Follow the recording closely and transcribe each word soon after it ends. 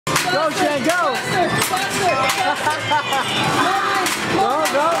Go, Shan, go! Go,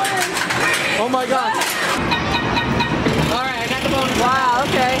 go! Oh my God! Alright, I got the bonus. Wow,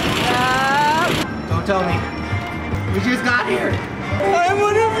 okay. Don't tell me. We just got here. I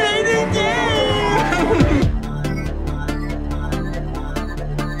want to play the game!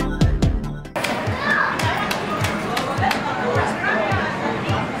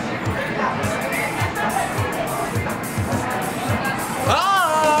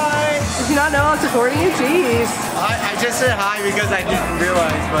 Not know I was recording you? Jeez. I just said hi because I didn't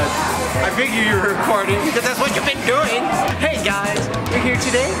realize, but I figured you were recording because that's what you've been doing. Hey guys, we're here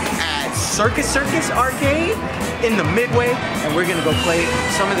today at Circus Circus Arcade in the Midway, and we're gonna go play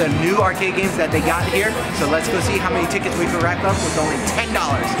some of the new arcade games that they got here. So let's go see how many tickets we can rack up with only $10.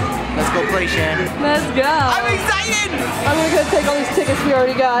 Let's go play, Shan. Let's go. I'm excited! I'm gonna go take all these tickets we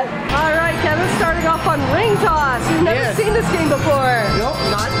already got. All right, Kevin, starting off on ring toss. You've never seen this game before. Nope,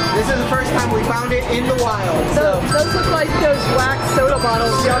 not. This is the first time we found it in the wild. So those look like those wax soda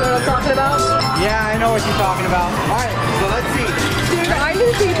bottles. Y'all know what I'm talking about? Yeah, I know what you're talking about. All right, so let's see. Dude, I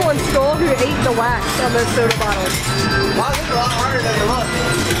knew people in school who ate the wax on those soda bottles. Wow, this is a lot harder than it looks.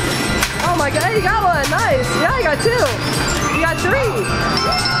 Oh my God, you got one. Nice. Yeah, I got two. You got three.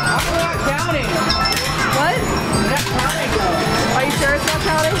 I'm not counting. What? I'm not counting though. Are you sure it's not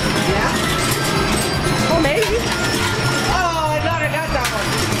counting? Yeah. Well, maybe. Oh, I thought I got that one.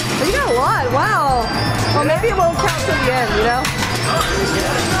 Well, you got a lot. Wow. Well, maybe it won't count till the end, you know?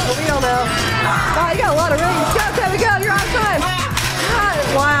 Well, we don't know. Wow, you got a lot of rings. Go, Kevin, go. You're out of time.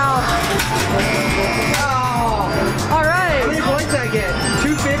 Wow. Oh. All right. How many points I get?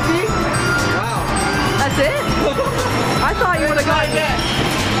 250? Wow. That's it? I thought you would have gotten it.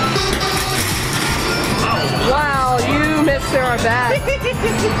 Wow, you missed there are bad.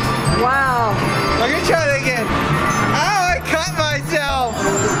 Wow. I'm gonna try that again. Oh, I cut myself.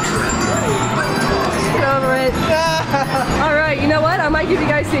 Get over it. All right, you know what? I might give you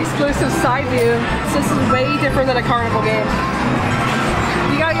guys the exclusive side view. This is way different than a carnival game.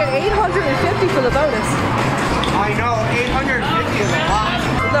 You gotta get 850 for the bonus. I know, 850 is a lot.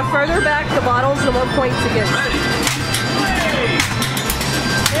 The further back the bottles, the more points it gets.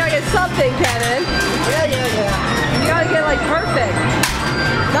 You gotta get something, Kevin. Yeah. You gotta get like perfect.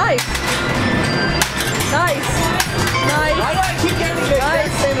 Nice. Nice. Nice. Why do I keep getting the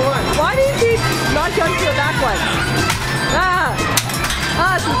exact same one? Why do you keep not going to the back one?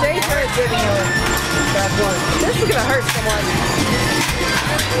 This is dangerous. This is gonna hurt someone.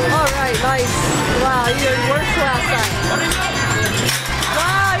 Alright, nice. Wow, you did worse last time.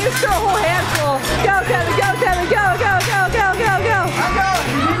 Wow, you threw a whole handful. Go, Kevin, go, Kevin, go, go, go, go, go, go. I'm going.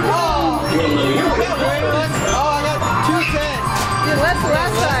 Oh, I got 210. You did less than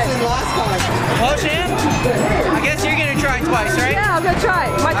last time. Last time. Well, Shan, I guess you're gonna try twice, right? Yeah, I'm gonna try.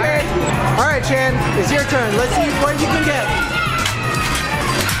 My turn. All right, Shan, it's your turn. Let's see what you can get.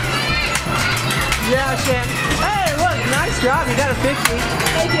 Yeah, Shan. Hey, look, nice job. You got a 50.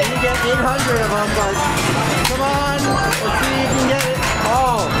 Thank you. You get 800 of them, but come on. Let's see if you can get it.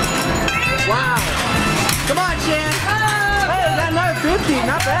 Oh, wow. Come on, Shan. Hey, we got another 50.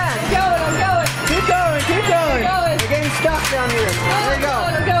 Not bad. I'm going. Keep going, keep going. Keep going. We're getting stuck down here. There you go.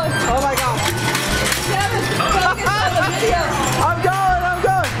 I'm going. Oh my gosh. Kevin, go get the video. I'm going.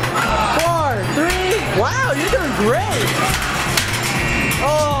 4, 3. Wow, you're doing great.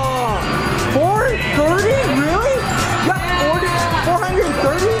 Oh, 430? Really? You got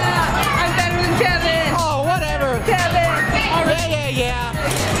 430? Yeah, I'm better than Kevin. Oh, whatever. Kevin. Yeah.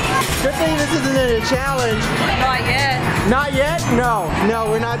 Good thing this isn't a challenge. Not yet. Not yet? No,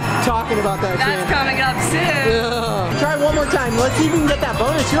 we're not talking about that. That's coming up soon. Yeah. Try one more time. Let's see if we can get that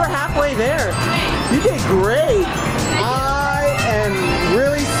bonus. You're halfway there. You did great. I am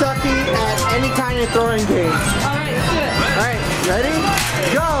really sucky at any kind of throwing games. All right, let's do it. All right, ready?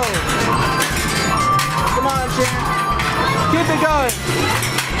 Go. Come on, Shan. Keep it going.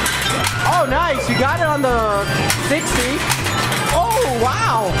 Oh, nice. You got it on the 60. Oh,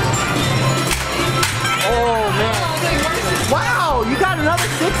 wow. Oh, man. Wow, you got another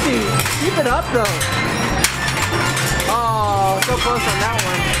 60. Keep it up, though. Oh, so close on that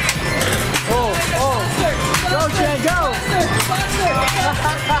one. Oh. Go, Shan, go.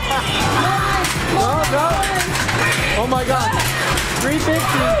 Go. Oh, my God. 350.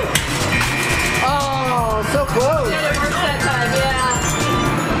 Oh, so close. Did it work that time,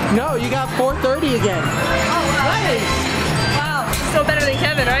 yeah. No, you got 430 again. Oh, nice. Wow, still better than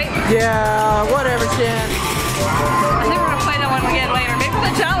Kevin, right? Yeah, whatever, Shan. I think we're gonna play that one again later. Maybe for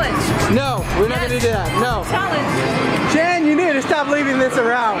the challenge. No, we're not gonna do that. No. Challenge. Shan, you need to stop leaving this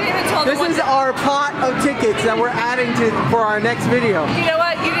around. You didn't even tell This is our pot of tickets that we're adding to for our next video. You know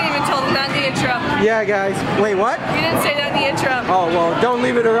what? You didn't even Yeah, guys. Wait, what? You didn't say that in the intro. Oh, well, don't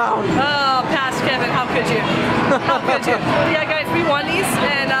leave it around. Oh, pass, Kevin. How could you? How could you? Yeah, guys, we won these,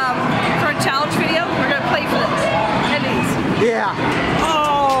 and for a challenge video, we're going to play for this. And these. Yeah.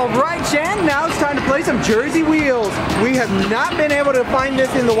 All right, Shan. Now it's time to play some Jersey wheels. We have not been able to find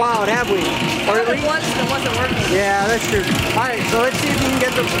this in the wild, have we? Or at least once it wasn't working. Yeah, that's true. All right, so let's see if we can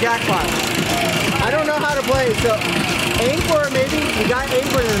get the jackpot. I don't know how to play, so aim for maybe you got aim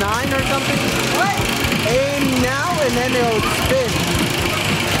for the 9 or something. What? Aim now and then it'll spin.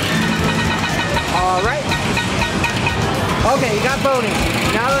 All right. Okay, you got bonus.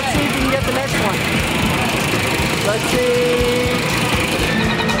 Now let's see if you can get the next one. Let's see.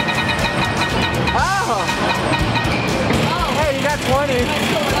 Oh! Hey, you got 20.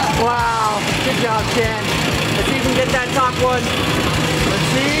 Wow. Good job, Shan. Let's see if we can get that top one. Let's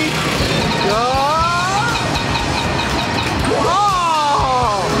see. Oh!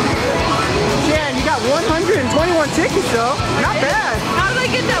 Shan, you got 121 tickets though. Not bad. How did I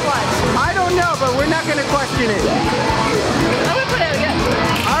get that much? I don't know, but we're not going to question it. I'm going to put it again.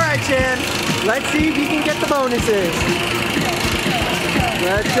 All right, Shan. Let's see if you can get the bonuses.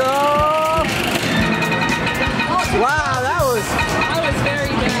 Let's go. Wow, that was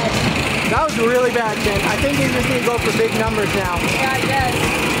very bad. That was really bad, Shan. I think you just need to go for big numbers now. Yeah, I guess.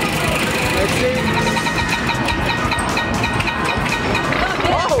 Let's see.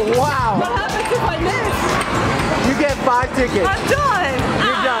 Oh, wow. What happens if I miss? You get 5 tickets. I'm done.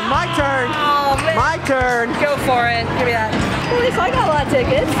 You're done. My turn. Oh, man. My turn. Go for it. Give me that. At least I got a lot of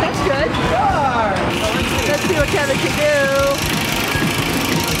tickets. That's good. Sure. Let's see what Kevin can do.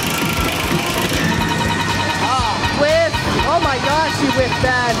 Whiff. Oh my gosh, you whiffed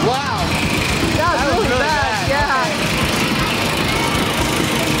bad. Wow. That was really bad. Yeah.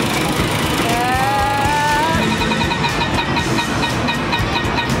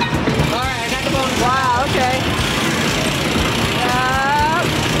 Alright, I got the bonus. Wow, okay.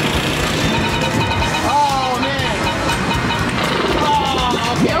 Oh, man.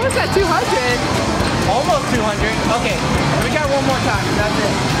 Oh, okay. You almost got 200. Almost 200. Okay, we got one more time. That's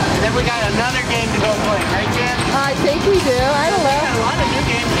it. And then we got another game to go play, right, Jen? I think we do. I don't know. We got a lot of new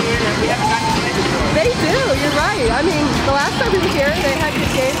games here that we haven't gotten to play before. They do. You're right. I mean, the last time we were here, they had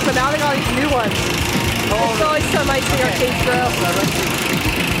good games, but now they got these new ones. It's always so nice to see arcades grow.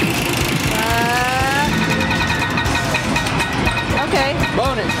 Okay.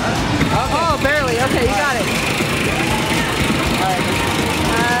 Bonus. Okay. Oh, barely. Okay, you got it. All right.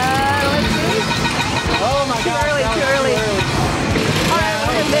 Let's see. Oh my God. Too early. All right,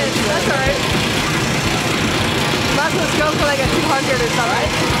 we're gonna miss. That's all right. Might as well go for like a 200 or something.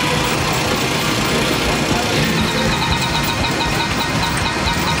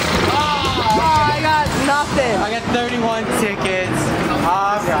 Oh, I got nothing. I got 31 tickets.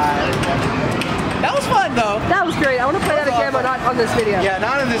 All right. That was fun though. That was great. I want to play that again, but not on this video. Yeah,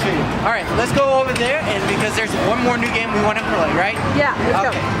 not in this video. All right, let's go over there, and because there's one more new game we want to play, right? Yeah, let's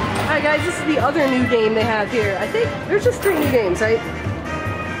go. Okay. All right, guys, this is the other new game they have here. I think there's just 3 new games, right?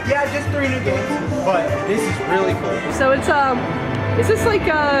 Yeah, just 3 new games, but this is really cool. So it's is this like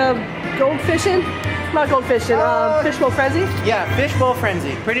gold fishing? Not gold fishing. Fishbowl frenzy. Yeah, Fishbowl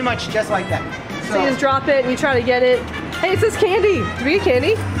Frenzy, pretty much just like that. So you just drop it and you try to get it. Hey, it says candy. Do we get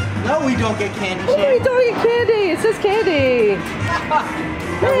candy? No, we don't get candy. Oh, we don't get candy. It says candy. I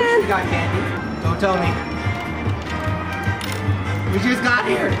wish we got candy. Don't tell me. We just got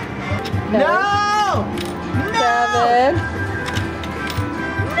here. No! Kevin.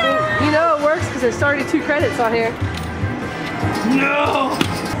 You know it works because there's already 2 credits on here. No!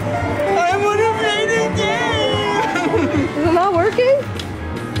 I would have made a game! Is it not working?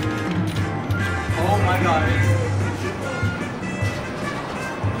 Oh my God.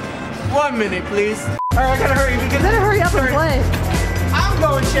 1 minute, please. Alright, I gotta hurry because You better hurry up and play. I'm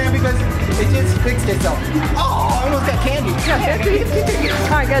going, Shan, because it just fixed itself. Oh, I almost got candy. Yeah, 50.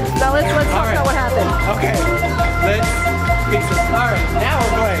 Alright, good. Now let's talk about what happened. Okay, let's fix it. Alright, now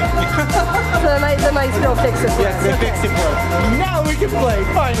we're playing. So the nice girl fixed it for Yes, us. they fixed it for us. Now we can play,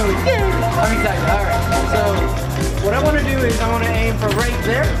 finally. Yay! I'm excited. Alright, so what I want to do is I want to aim for right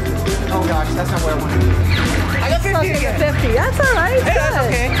there. Oh gosh, that's not where I want to be. I got 50 again. 50. That's alright. Hey, that's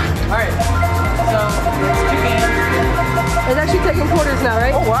okay. Alright, so it's 2 games. It's actually taking quarters now,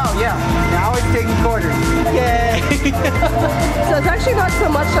 right? Oh wow, yeah. Now it's taking quarters. Yay! So it's actually not so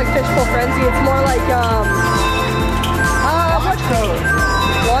much like Fishbowl Frenzy. It's more like Launch code.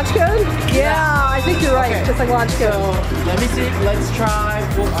 Launch code? Yeah, I think you're right. Okay. Just like launch code. So let me see. Let's try.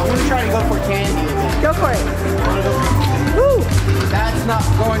 Well, I'm gonna try to go for candy again. Go for it. Woo! That's not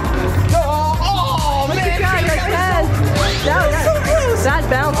going. Oh man! That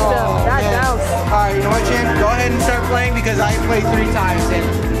bounced though. That bounced. Alright, you know what, Shan? Go ahead and start playing because I played 3 times and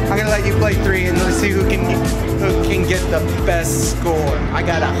I'm gonna let you play 3 and let's see who can get the best score. I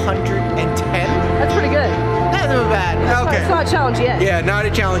got 110. That's pretty good. Not too bad. Okay. It's not a challenge yet. Yeah, not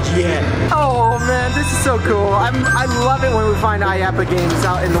a challenge yet. Oh man, this is so cool. I love it when we find IAPA games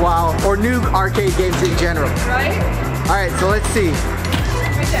out in the wild or new arcade games in general. Right? Alright, so let's see.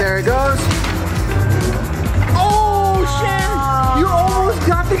 Right there it goes. Oh, Shan! You almost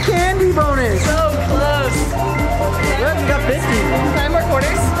got the candy bonus. So close. Yep, you got 50. 9 more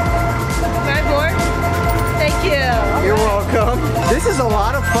quarters. 9 more. Thank you. You're welcome. This is a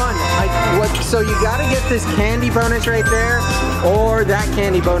lot of fun. So you gotta get this candy bonus right there, or that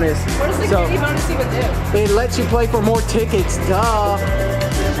candy bonus. What does the candy bonus even do? It lets you play for more tickets. Duh.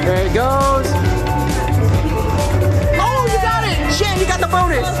 There it goes. Oh, you got it, Shan! You got the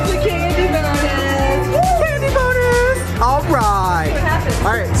bonus. The candy bonus. Woo! Candy bonus. All right. What happens?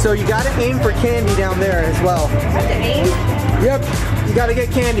 All right. So you gotta aim for candy down there as well. I have to aim? Yep. You gotta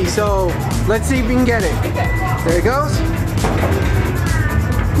get candy. So let's see if we can get it. Okay. There it goes.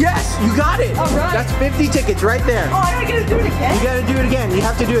 Yes, you got it. All right. That's 50 tickets right there. Oh, I gotta do it again? You gotta do it again. You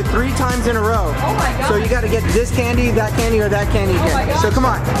have to do it 3 times in a row. Oh my god. So you gotta get this candy, that candy, or that candy again. my gosh. So come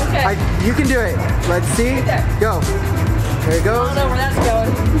on. Okay. You can do it. Let's see. Right there. Go. There it I goes. don't know where that's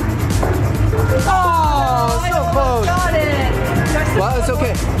going. Oh, so close. Got it. Well, it's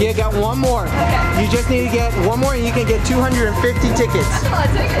okay. You got one more. Okay. You just need to get one more and you can get 250 tickets. That's a lot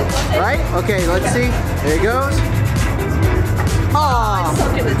of tickets. Okay. Right? Okay, let's see. There it goes. I Oh,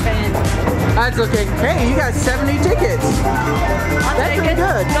 suck at the 10. that's okay. Hey, you got 70 tickets. That's pretty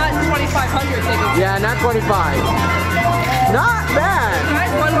good. Not 2,500 tickets. Yeah, not 25. Not bad.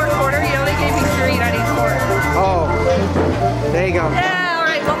 Guys, 1 more quarter. You only gave me 3 and I need 4. Oh, there you go. Yeah,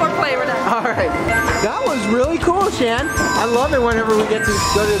 alright, 1 more play, we're done. All right. That was really cool, Shan. I love it whenever we get to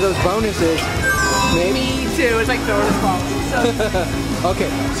go to those bonuses. Me too, it's like bonus balls. So,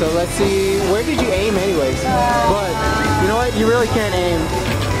 okay, so let's see. Where did you aim anyways? But you know what? You really can't aim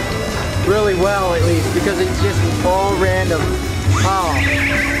really well at least because it's just all random. Oh,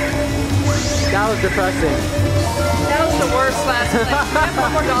 that was depressing. that was the worst last play. Do you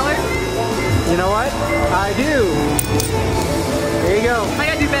have $1 more? You know what? I do. There you go. I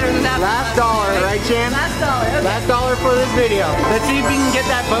gotta do better than that. Last dollar, right, Shan? Last dollar, okay. Last dollar for this video. Let's see if we can get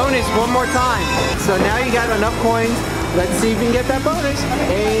that bonus one more time. So now you got enough coins. Let's see if we can get that bonus.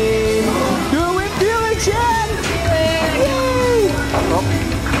 And do it, feel it, Shan! Yay! Oh.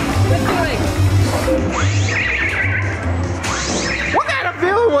 Good doing. What kind of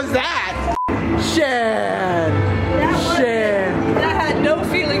feeling was that? Shan! Shan! That had no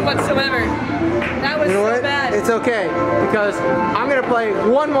feeling whatsoever. That was You know so what? bad. It's okay because I'm gonna play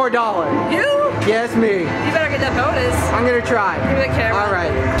one more dollar. You? Yes, me. You better get that bonus. I'm gonna try. Give me the camera. All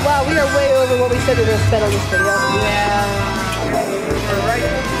right. Wow, we are way over what we said we were gonna spend on this video. Yeah. All right.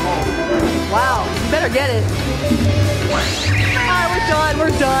 Wow, you better get it. Alright, we're done.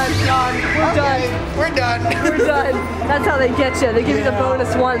 We're done. We're done. We're done. We're done. That's how they get you. They give you the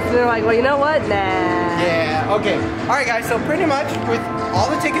bonus once, and they're like, well, you know what? Nah. Yeah, okay. Alright guys, so pretty much with all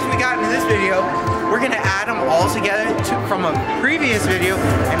the tickets we got in this video, we're gonna add them all together from a previous video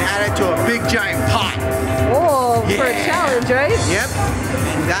and add it to a big giant pot. Oh, for a Yeah. challenge, right? Yep.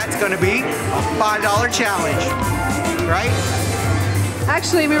 And that's gonna be a $5 challenge. Right?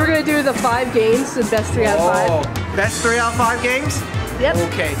 Actually, we were gonna do the 5 games, the best 3 out of 5. Oh, best 3 out of 5 games? Yep.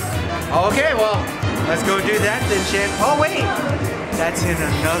 Okay. Okay, well, let's go do that then, Shan. Oh wait, that's in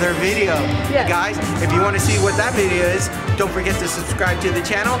another video. Yeah. Guys, if you want to see what that video is, don't forget to subscribe to the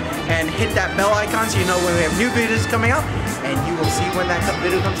channel and hit that bell icon so you know when we have new videos coming out, and you will see when that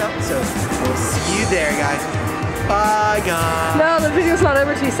video comes out. So we'll see you there, guys. Bye, guys. No, the video's not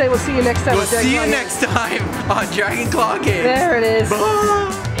over till you say we'll see you next time. We'll with Dragon see you Claw. next time on Dragon Claw Games. There it is.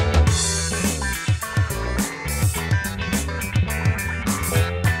 Bye.